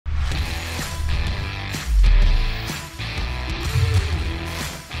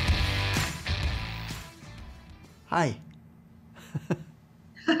Hi.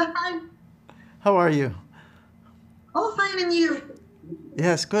 Hi. How are you? Oh, fine, and you?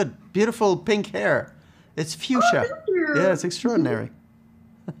 Yes, good. Beautiful pink hair. It's Oh, fuchsia. thank Yeah, it's you. extraordinary.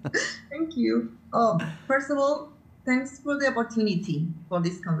 Thank you. Oh, first of all, thanks for the opportunity for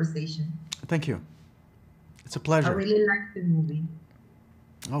this conversation. Thank you. It's a I pleasure. really like the movie.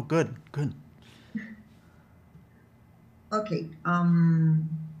 Oh, good, good. Okay.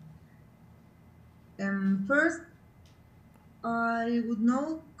 First, I would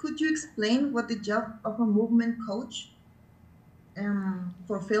know. Could you explain what the job of a movement coach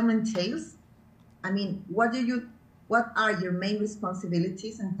for film entails? I mean, what are your main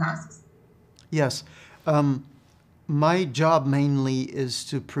responsibilities and tasks? Yes. Um, my job mainly is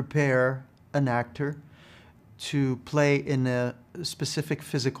to prepare an actor to play in a specific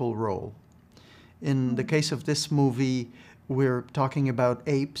physical role. In the case of this movie, we're talking about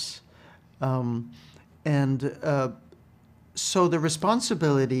apes. Um, and So the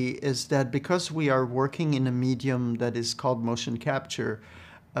responsibility is that because we are working in a medium that is called motion capture,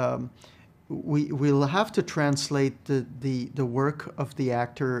 um, we'll have to translate the work of the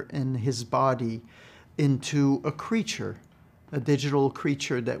actor and his body into a creature, a digital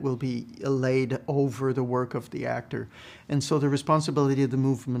creature that will be laid over the work of the actor. And so the responsibility of the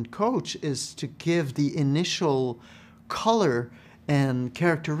movement coach is to give the initial color and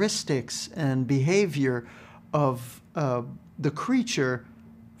characteristics and behavior of the creature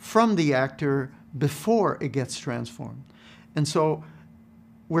from the actor before it gets transformed. And so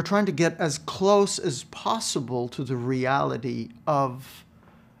we're trying to get as close as possible to the reality of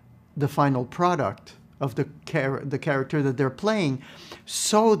the final product of the character that they're playing,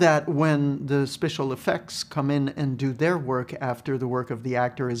 so that when the special effects come in and do their work after the work of the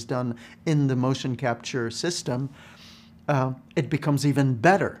actor is done in the motion capture system, it becomes even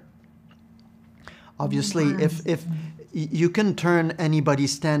better. Obviously, I if understand. you can turn anybody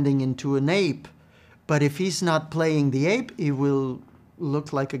standing into an ape, but if he's not playing the ape, he will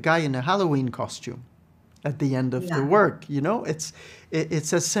look like a guy in a Halloween costume at the end of the Yeah, work. It's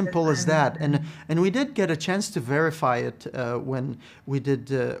as yes, simple I as that. And understand. and we did get a chance to verify it when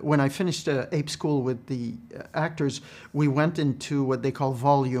I finished ape school with the actors. We went into what they call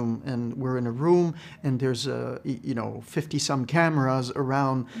volume, and we're in a room, and there's 50 some cameras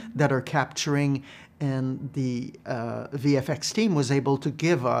around that are capturing. And the VFX team was able to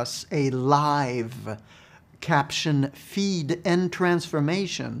give us a live caption feed and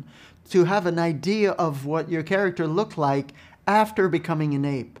transformation to have an idea of what your character looked like after becoming an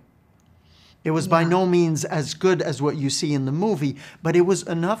ape. It was by Yeah, no means as good as what you see in the movie, but it was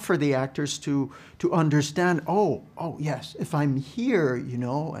enough for the actors to understand, oh yes, if I'm here,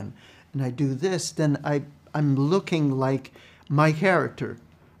 and I do this, then I'm looking like my character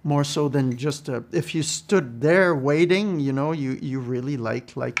more so than just if you stood there waiting, you really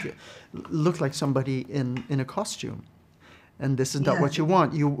look like somebody in a costume, and this is not yes, what you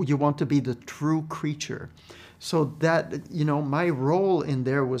want. You want to be the true creature. So that my role in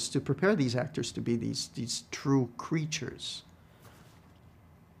there was to prepare these actors to be these true creatures.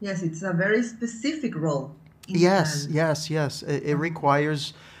 yes. It's a very specific role in Yes, yes, yes. It um,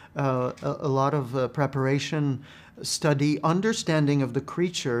 requires a lot of preparation, study, understanding of the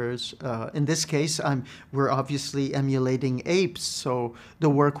creatures. In this case, we're obviously emulating apes, so the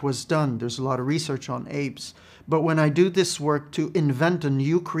work was done. There's a lot of research on apes. But when I do this work to invent a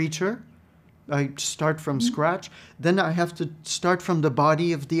new creature, I start from scratch. Then I have to start from the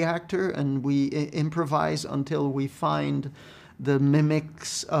body of the actor, and we improvise until we find the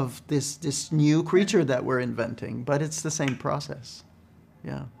mimics of this new creature that we're inventing. But it's the same process.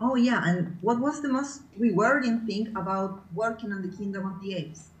 Yeah. oh yeah. And what was the most rewarding thing about working on the Kingdom of the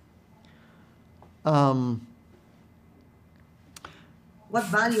Apes? Um, What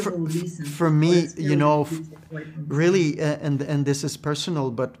valuable for lessons or me, experience did you take away from this movie? really, and this is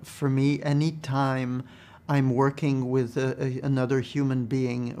personal, but for me, anytime I'm working with another human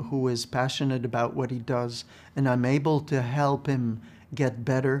being who is passionate about what he does, and I'm able to help him get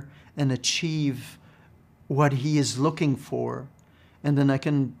better and achieve what he is looking for, and then I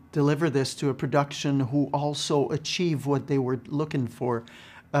can deliver this to a production who also achieve what they were looking for.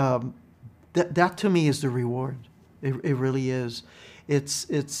 Um, that to me is the reward. It really is. It's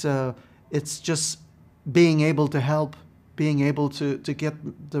it's uh, it's just being able to help, being able to get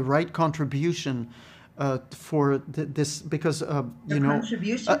the right contribution for this, because Your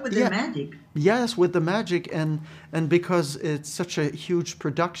contribution with the magic. Yes, with the magic, and because it's such a huge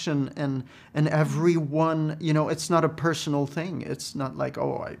production, and everyone, you know, it's not a personal thing. It's not like,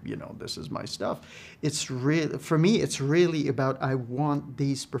 oh, this is my stuff. It's really, for me, it's really about, I want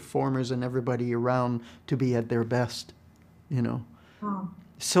these performers and everybody around to be at their best, you know. Oh,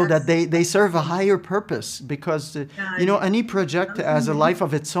 so that they serve a higher purpose, because any project has a life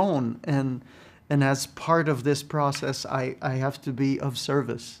of its own, and as part of this process, I have to be of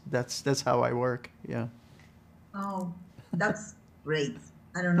service. That's how I work. Yeah. Oh, that's great.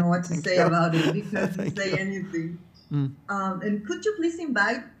 I don't know what to say about it, because you say anything. And could you please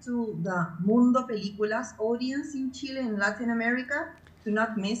invite to the Mundo Películas audience in Chile and Latin America to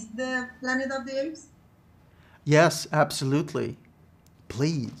not miss the Planet of the Apes? Yes, absolutely.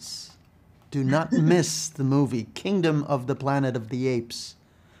 Please do not miss the movie Kingdom of the Planet of the Apes.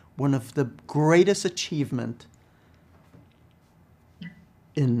 One of the greatest achievement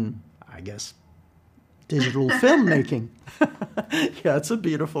in, I guess, digital filmmaking. Yeah, it's a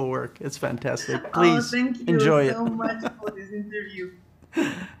beautiful work. It's fantastic. Please enjoy it. Thank you so much for this interview.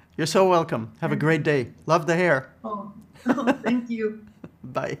 You're so welcome. Have a great day. Love the hair. Oh, thank you.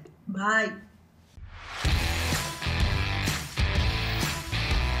 Bye. Bye.